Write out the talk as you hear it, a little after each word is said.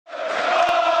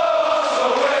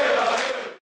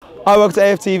I work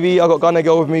at AFTV, I got Gunnar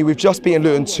Girl with me. We've just beaten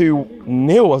Luton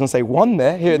 2-0, I was gonna say 1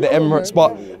 there, here at the Emirates,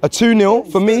 but a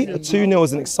 2-0, for me, a 2-0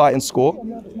 is an exciting score.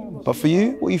 But for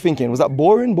you, what are you thinking? Was that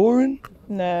boring?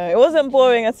 No, it wasn't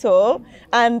boring at all.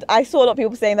 And I saw a lot of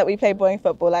people saying that we played boring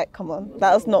football. Like, come on,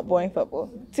 that was not boring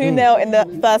football. 2-0 in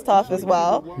the first half as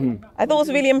well. I thought it was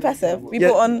really impressive. We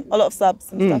brought on a lot of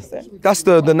subs and stuff. So. That's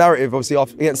the narrative, obviously,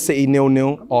 against City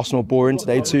 0-0, Arsenal boring,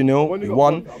 today 2-0, we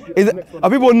won. Are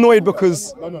people annoyed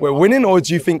because we're winning, or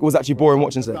do you think it was actually boring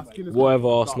watching today? Whatever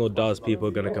Arsenal does, people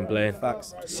are going to complain.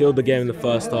 Facts. Sealed the game in the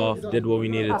first half, did what we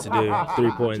needed to do,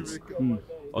 3 points.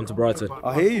 On to Brighton.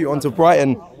 I hear you, on to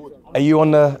Brighton. Are you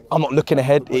on the? I'm not looking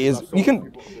ahead. It is. You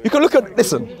can look at.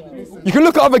 Listen, you can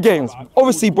look at other games.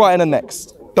 Obviously, Brighton are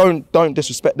next. Don't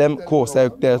disrespect them. Of course,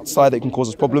 they're a side that can cause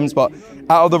us problems. But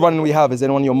out of the running we have, is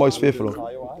anyone you're most fearful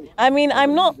of? I mean,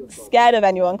 I'm not scared of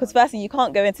anyone because firstly, you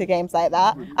can't go into games like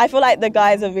that. I feel like the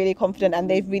guys are really confident and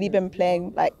they've really been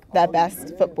playing like their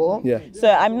best football. Yeah. So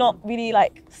I'm not really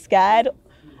like scared.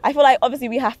 I feel like obviously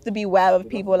we have to be aware of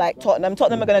people like Tottenham.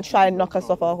 Tottenham are going to try and knock us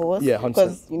off our horse. Yeah, 100%.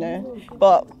 Because, you know,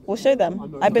 but we'll show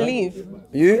them. I believe.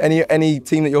 You? Any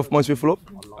team that you're most fearful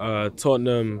of?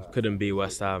 Tottenham couldn't beat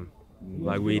West Ham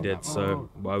like we did, so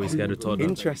why are we scared of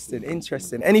Tottenham?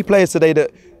 Interesting. Any players today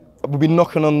that will be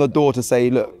knocking on the door to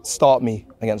say, look, start me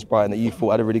against Brighton that you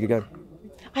thought had a really good game?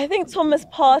 I think Thomas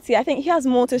Partey, I think he has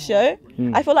more to show.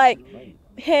 I feel like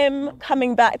him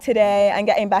coming back today and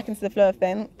getting back into the flow of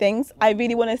things, I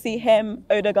really want to see him,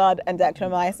 Odegaard and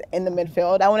Declan Rice in the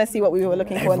midfield. I want to see what we were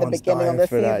looking for in the beginning of the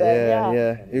season.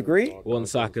 Yeah. You agree?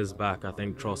 Once Saka's back, I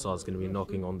think Trossard's going to be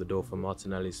knocking on the door for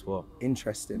Martinelli's spot.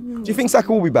 Interesting. Do you think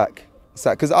Saka will be back?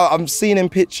 Because I'm seeing him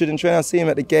pictured and training, I see him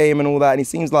at the game and all that, and he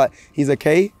seems like he's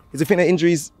okay. Is you think the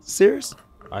injury's serious?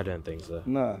 I don't think so.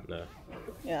 No.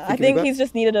 Yeah, I think he's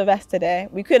just needed a rest today.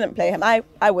 We couldn't play him.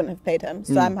 I wouldn't have played him,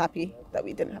 so I'm happy that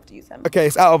we didn't have to use him. Okay,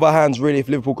 it's out of our hands really if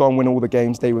Liverpool go and win all the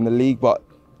games, they win the league, but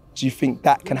do you think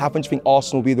that can happen? Do you think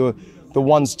Arsenal will be the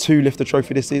ones to lift the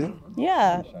trophy this season?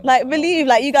 Yeah, like believe,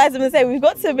 like you guys have been saying, we've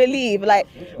got to believe. Like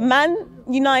Man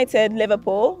United,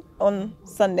 Liverpool on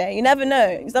Sunday. You never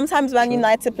know. Sometimes Man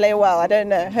United play well. I don't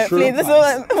know. Hopefully this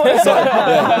will.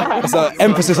 It's an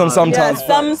emphasis on sometimes. Yeah,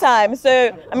 sometimes.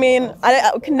 So I mean,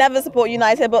 I can never support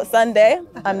United, but Sunday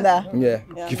I'm there. Yeah.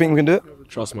 Do you think we can do it?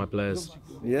 Trust my players.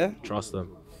 Yeah. Trust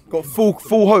them. Got full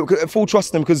hope, full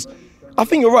trust in them because I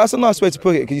think you're right. That's a nice way to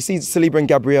put it because you see Saliba and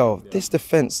Gabriel. This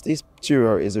defence, this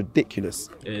duo is ridiculous.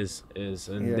 It is,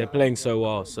 and they're playing so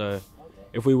well. So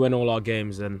if we win all our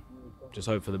games, then just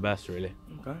hope for the best, really.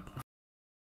 Okay.